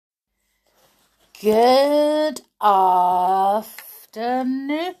Good afternoon.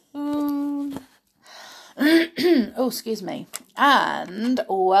 Oh, excuse me. And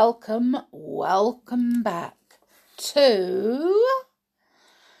welcome back to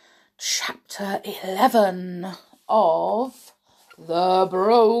chapter 11 of The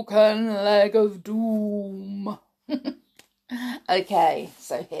Broken Leg of Doom. Okay,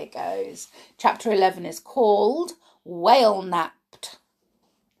 so here goes. Chapter 11 is called Whale Napped.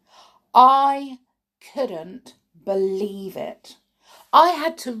 I couldn't believe it. I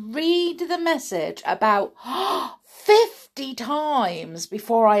had to read the message about 50 times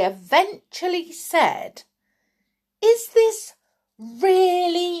before I eventually said, "Is this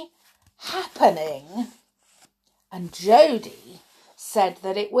really happening?" And Jodie said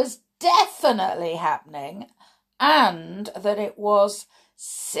that it was definitely happening and that it was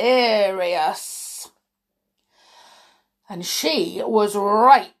serious. And she was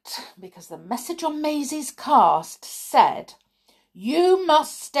right, because the message on Maisie's cast said, "You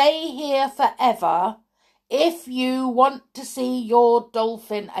must stay here forever if you want to see your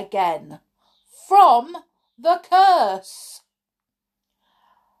dolphin again. From the curse."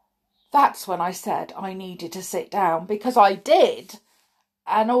 That's when I said I needed to sit down, because I did,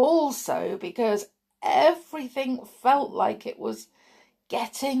 and also because everything felt like it was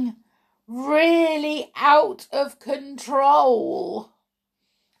getting really out of control,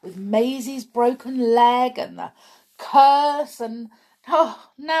 with Maisie's broken leg and the curse and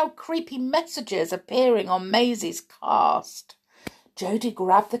now creepy messages appearing on Maisie's cast. Jodie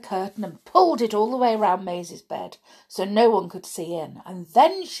grabbed the curtain and pulled it all the way around Maisie's bed so no one could see in, and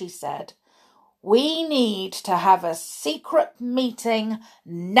then she said, "We need to have a secret meeting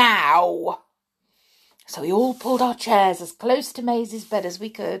now." So we all pulled our chairs as close to Maisie's bed as we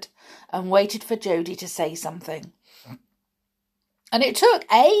could and waited for Jodie to say something. And it took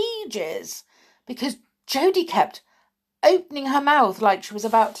ages, because Jodie kept opening her mouth like she was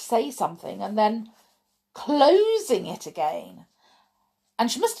about to say something and then closing it again. And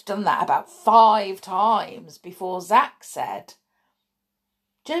she must have done that about 5 times before Zach said,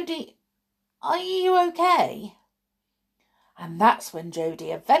 "Jodie, are you okay?" And that's when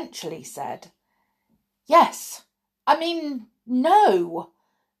Jodie eventually said, "Yes, no.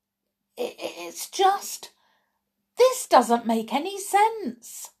 It's just, this doesn't make any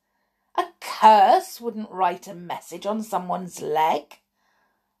sense. A curse wouldn't write a message on someone's leg.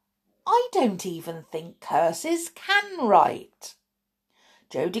 I don't even think curses can write."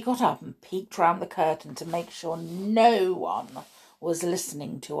 Jodie got up and peeked round the curtain to make sure no one was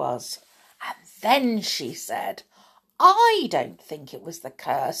listening to us. And then she said, "I don't think it was the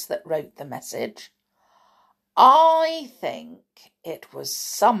curse that wrote the message. I think it was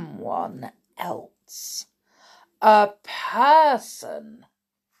someone else. A person."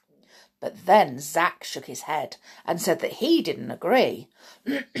 But then Zach shook his head and said that he didn't agree,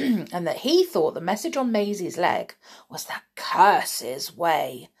 and that he thought the message on Maisie's leg was the curse's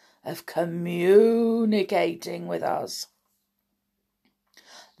way of communicating with us.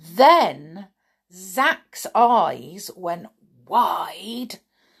 Then Zach's eyes went wide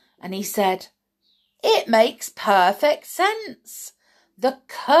and he said, "It makes perfect sense. The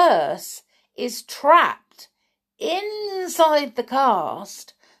curse is trapped inside the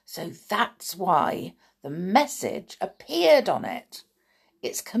cast, so that's why the message appeared on it.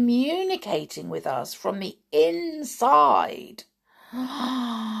 It's communicating with us from the inside.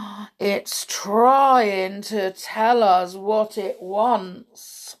 It's trying to tell us what it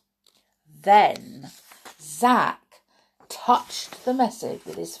wants." Then Zach touched the message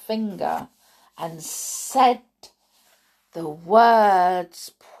with his finger and said the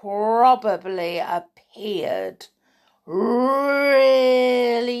words probably appeared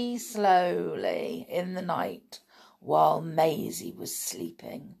really slowly in the night while Maisie was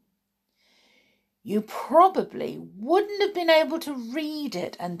sleeping. You probably wouldn't have been able to read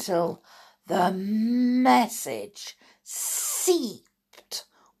it until the message seeped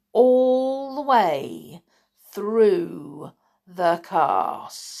all the way through the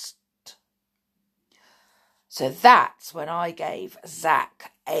cast. So that's when I gave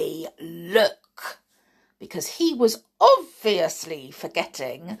Zach a look, because he was obviously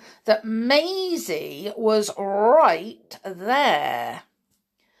forgetting that Maisie was right there.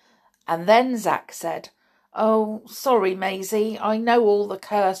 And then Zach said, "Oh, sorry, Maisie, I know all the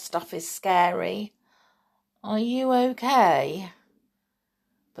curse stuff is scary. Are you okay?"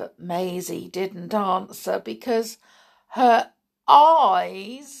 But Maisie didn't answer, because her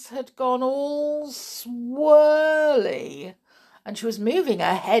eyes had gone all swirly and she was moving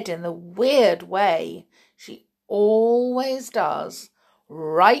her head in the weird way she always does,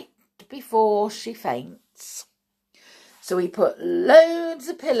 right before she faints. So he put loads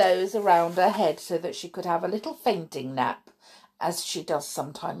of pillows around her head so that she could have a little fainting nap, as she does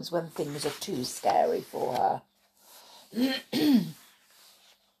sometimes when things are too scary for her.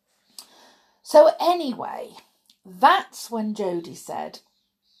 So anyway, that's when Jodie said,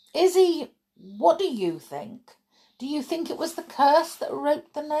 Izzy, what do you think? Do you think it was the curse that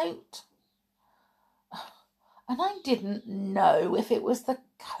wrote the note? And I didn't know if it was the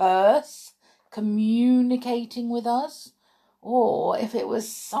curse communicating with us or if it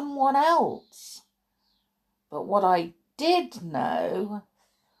was someone else. But what I did know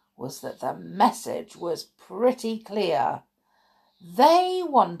was that the message was pretty clear. They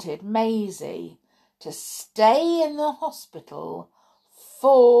wanted Maisie to stay in the hospital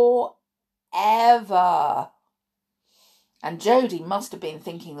forever. And Jodie must have been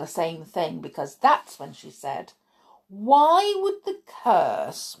thinking the same thing, because that's when she said, why would the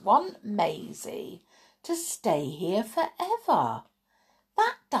curse want Maisie to stay here forever?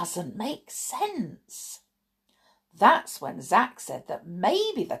 That doesn't make sense. That's when Zach said that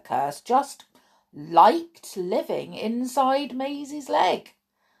maybe the curse just liked living inside Maisie's leg.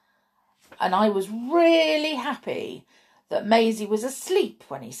 And I was really happy that Maisie was asleep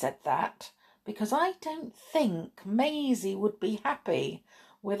when he said that, because I don't think Maisie would be happy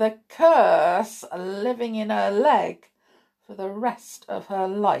with a curse living in her leg for the rest of her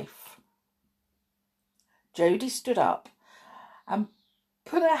life. Jodie stood up and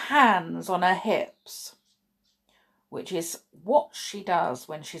put her hands on her hips, which is what she does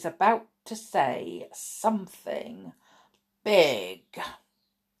when she's about to say something big.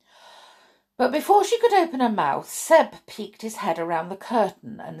 But before she could open her mouth, Seb peeked his head around the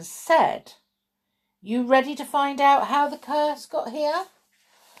curtain and said, You ready to find out how the curse got here?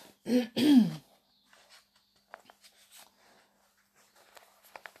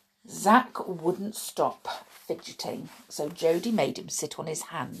 Zach wouldn't stop fidgeting, so Jodie made him sit on his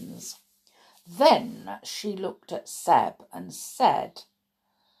hands. Then she looked at Seb and said,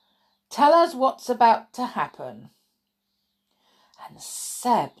 Tell us what's about to happen. And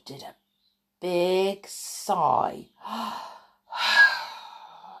Seb did a big sigh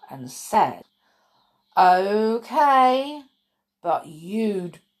and said, Okay, but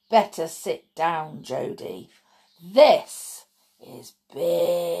you'd better sit down, Jodie. This is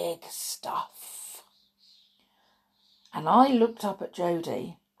big stuff. And I looked up at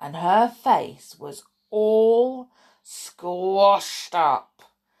Jodie, and her face was all squashed up.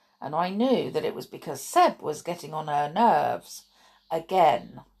 And I knew that it was because Seb was getting on her nerves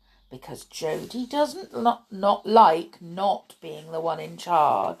again, because Jodie doesn't not like not being the one in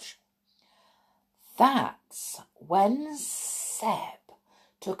charge. That's when Seb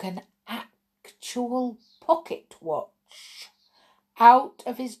took an actual pocket watch out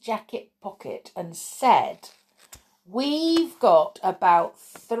of his jacket pocket and said, We've got about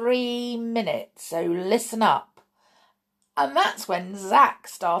 3 minutes, so listen up. And that's when Zach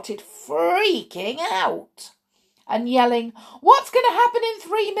started freaking out and yelling, What's going to happen in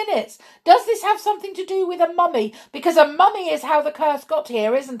 3 minutes? Does this have something to do with a mummy? Because a mummy is how the curse got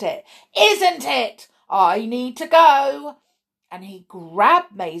here, isn't it? Isn't it? I need to go. And he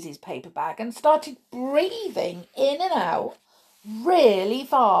grabbed Maisie's paper bag and started breathing in and out really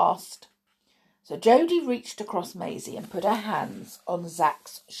fast. So Jodie reached across Maisie and put her hands on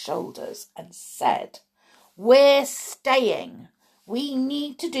Zach's shoulders and said, We're staying. We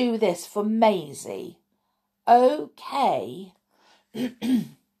need to do this for Maisie. Okay.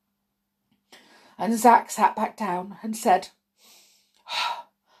 And Zach sat back down and said,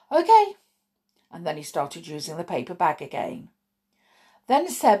 Okay. And then he started using the paper bag again. Then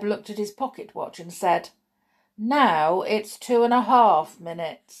Seb looked at his pocket watch and said, Now it's 2.5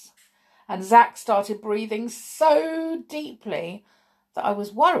 minutes. And Zach started breathing so deeply that I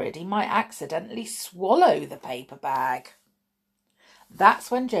was worried he might accidentally swallow the paper bag.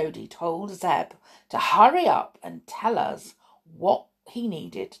 That's when Jodie told Zeb to hurry up and tell us what he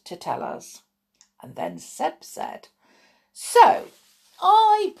needed to tell us. And then Seb said, So,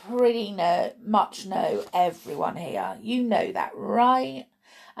 I pretty much know everyone here. You know that, right?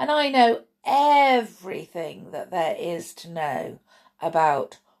 And I know everything that there is to know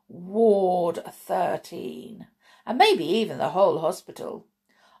about Ward 13, and maybe even the whole hospital.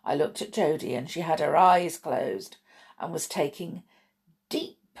 I looked at Jodie and she had her eyes closed and was taking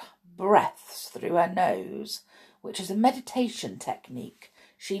deep breaths through her nose, which is a meditation technique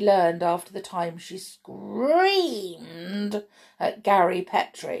she learned after the time she screamed at Gary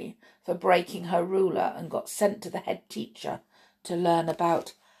Petrie for breaking her ruler and got sent to the head teacher to learn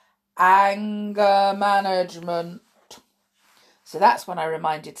about anger management. So that's when I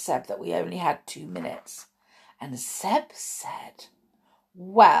reminded Seb that we only had 2 minutes. And Seb said,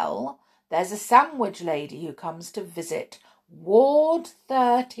 well, there's a sandwich lady who comes to visit Ward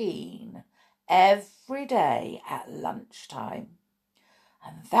 13 every day at lunchtime.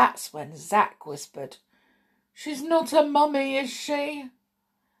 And that's when Zach whispered, she's not a mummy, is she?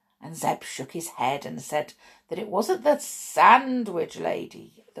 And Zeb shook his head and said that it wasn't the sandwich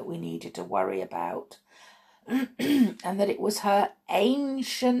lady that we needed to worry about, and that it was her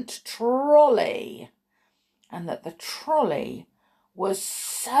ancient trolley, and that the trolley was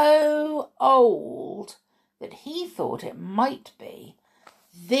so old that he thought it might be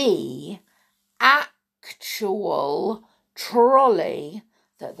the actual trolley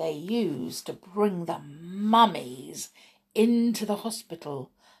that they used to bring the mummies into the hospital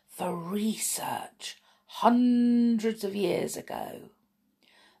for research hundreds of years ago.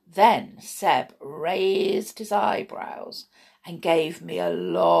 Then Seb raised his eyebrows and gave me a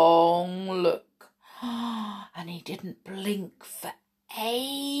long look, and he didn't blink for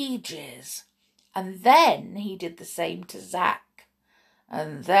ages. And then he did the same to Zach,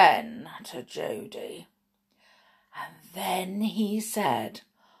 and then to Jodie. And then he said,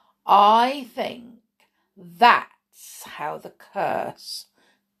 I think that's how the curse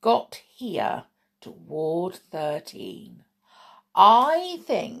got here to Ward 13. I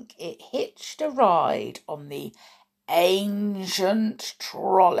think it hitched a ride on the ancient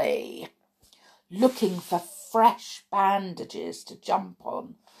trolley, looking for fresh bandages to jump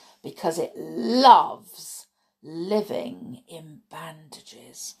on because it loves living in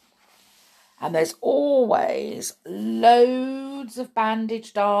bandages. And there's always loads of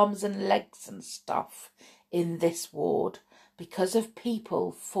bandaged arms and legs and stuff in this ward because of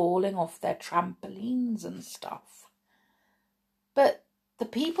people falling off their trampolines and stuff. But the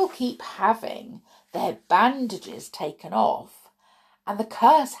people keep having their bandages taken off, and the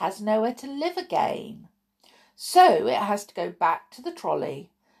curse has nowhere to live again. So it has to go back to the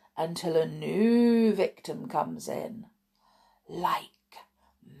trolley until a new victim comes in, like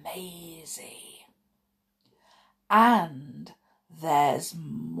Maisie. And there's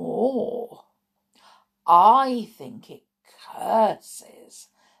more. I think it curses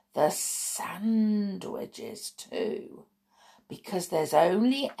the sandwiches too, because there's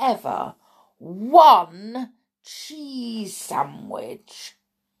only ever one cheese sandwich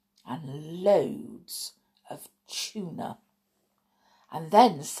and loads of tuna. And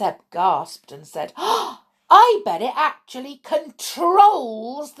then Seb gasped and said, I bet it actually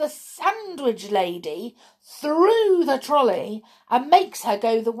controls the sandwich lady through the trolley and makes her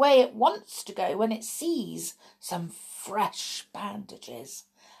go the way it wants to go when it sees some fresh bandages.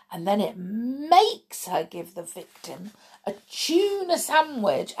 And then it makes her give the victim a tuna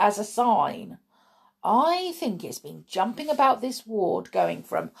sandwich as a sign. I think it's been jumping about this ward, going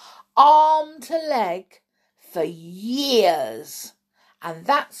from arm to leg for years. And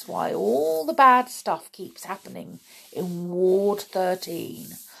that's why all the bad stuff keeps happening in Ward 13,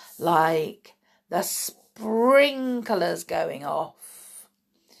 like the sprinklers going off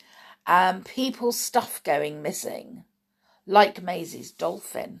and people's stuff going missing, like Maisie's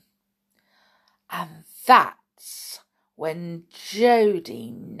dolphin. And that's when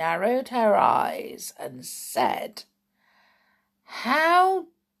Jodie narrowed her eyes and said, how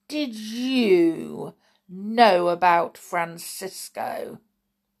did you know about Francisco?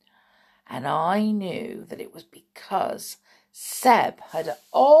 And I knew that it was because Seb had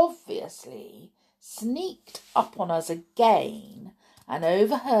obviously sneaked up on us again and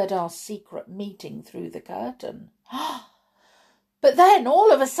overheard our secret meeting through the curtain. But then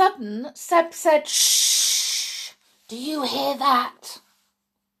all of a sudden Seb said, shh, do you hear that?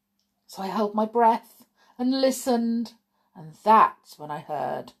 So I held my breath and listened, and that's when I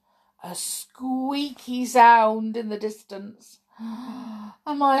heard a squeaky sound in the distance,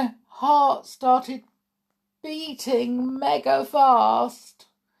 and my heart started beating mega fast,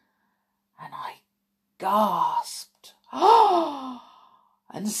 and I gasped.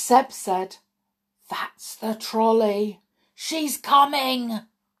 And Seb said, that's the trolley. She's coming.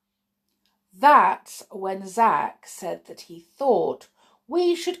 That's when Zach said that he thought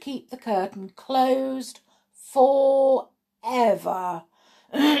we should keep the curtain closed forever.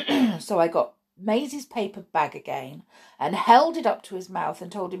 So I got Maisie's paper bag again and held it up to his mouth and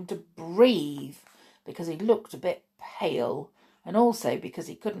told him to breathe, because he looked a bit pale, and also because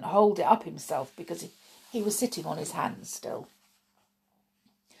he couldn't hold it up himself because he was sitting on his hands still.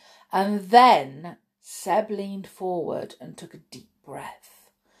 And then Seb leaned forward and took a deep breath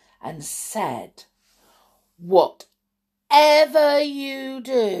and said, whatever you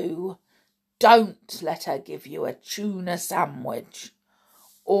do, don't let her give you a tuna sandwich,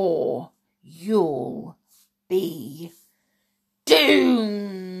 or you'll be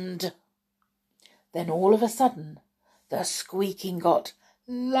doomed. Then all of a sudden, the squeaking got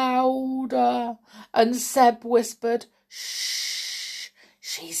louder, and Seb whispered, "Shh,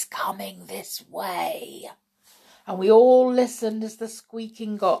 she's coming this way." And we all listened as the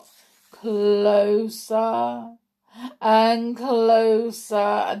squeaking got closer and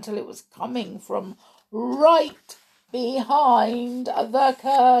closer until it was coming from right behind the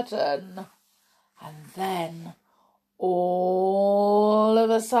curtain. And then, all of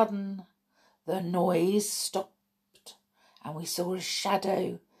a sudden, the noise stopped, and we saw a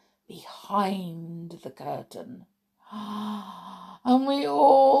shadow behind the curtain. And we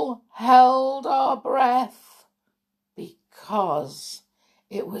all held our breath, because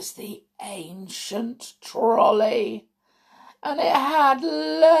it was the ancient trolley, and it had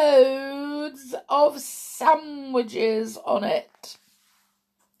loads of sandwiches on it.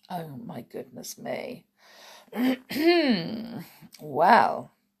 Oh, my goodness me.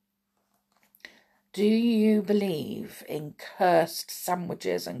 Well, do you believe in cursed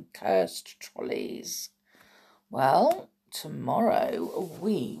sandwiches and cursed trolleys? Well, tomorrow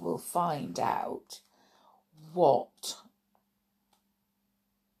we will find out what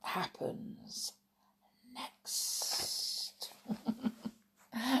happens next.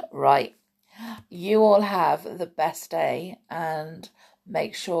 Right. You all have the best day, and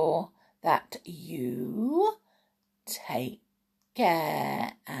make sure that you take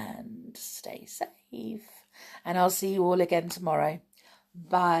care and stay safe. And I'll see you all again tomorrow.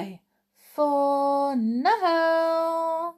 Bye for now.